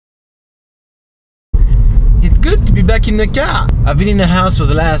good to be back in the car. I've been in the house for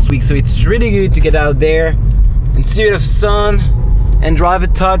the last week, so it's really good to get out there and see a bit of sun and drive a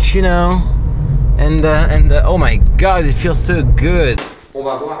touch, you know. And oh my god, it feels so good. On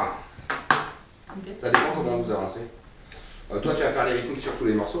va voir. Ça dépend comment vous avancez. Toi, tu vas faire les rythmiques sur tous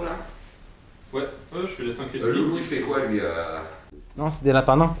les morceaux là? Ouais, je fais les 5 rythmiques. Loulou, il fait quoi lui? Non, c'est des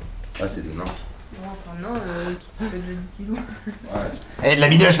lapins, non? Ah, c'est des nains. Non, enfin non, le truc fait déjà 10 kilos. Ouais. Et de la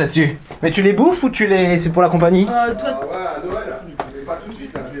bidoche là-dessus. Mais tu les bouffes ou tu les... c'est pour la compagnie? Toi... Ah ouais, à Noël. Mais pas tout de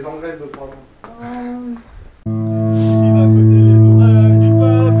suite là, je les engraisse de 3 ans. Il va causer les oreilles du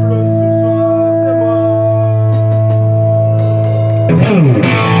peuple, ce soir, c'est moi.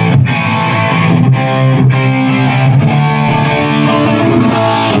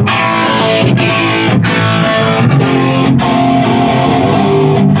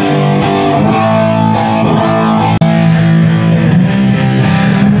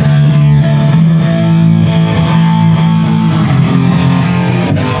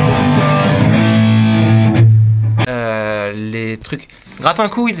 Les trucs... Gratte un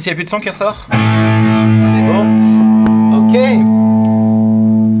coup, s'il n'y a plus de sang qui ressort. C'est bon. Ok.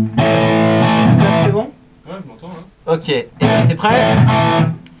 Là, c'est bon? Ouais, je m'entends là. Ok, et ben, t'es prêt?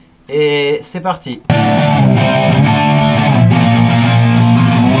 Et c'est parti.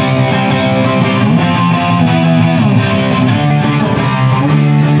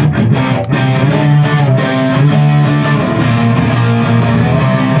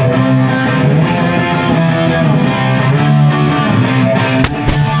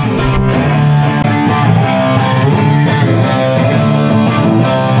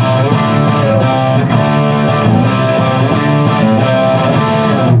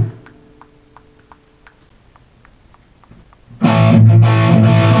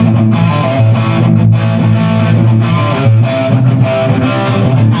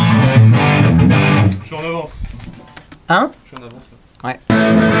 Je suis en avance. Hein? Je suis en avance. Ouais.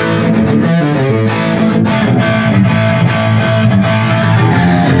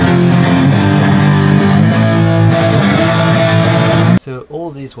 So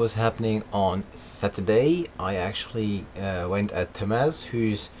all this was happening on Saturday. I actually went at Thomas,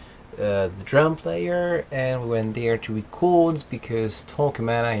 who's the drum player, and we went there to record because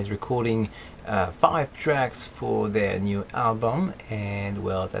Torquemada is recording 5 tracks for their new album, and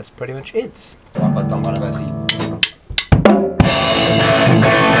well, that's pretty much it. On va pas tendre la batterie.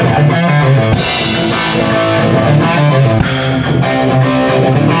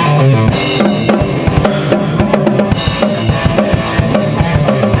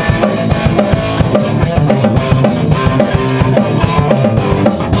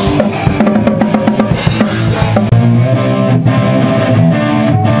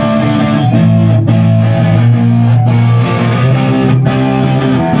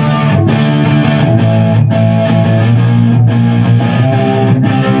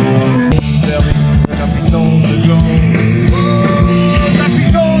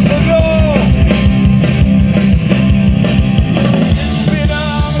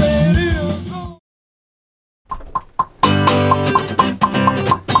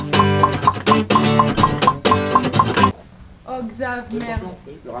 Oh Xav, merde.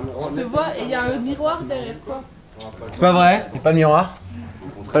 Je te vois et il y a un miroir derrière toi. C'est pas vrai, il n'y a pas de miroir.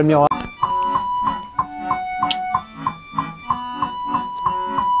 Pas le miroir.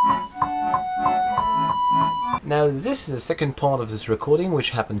 Now this is the second part of this recording,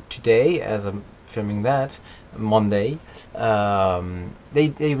 which happened today as I'm filming that, Monday.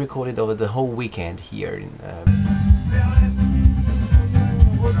 They recorded over the whole weekend here in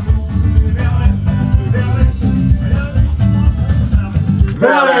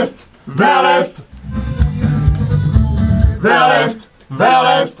Vers l'est, vers l'est, vers l'est, vers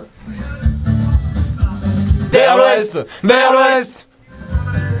l'est, vers l'ouest, vers l'ouest,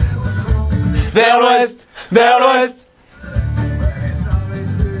 vers l'ouest, vers l'ouest,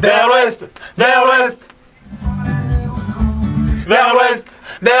 vers l'ouest, vers l'ouest, vers l'ouest,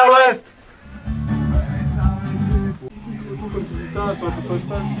 vers l'ouest. Ça, sur le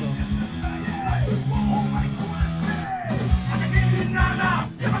postage.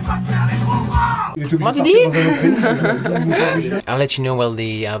 What did he? I'll let you know when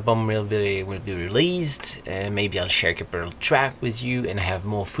the album will be released. Maybe I'll share a couple of tracks with you, and I have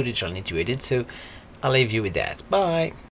more footage I'll need to edit. So I'll leave you with that. Bye.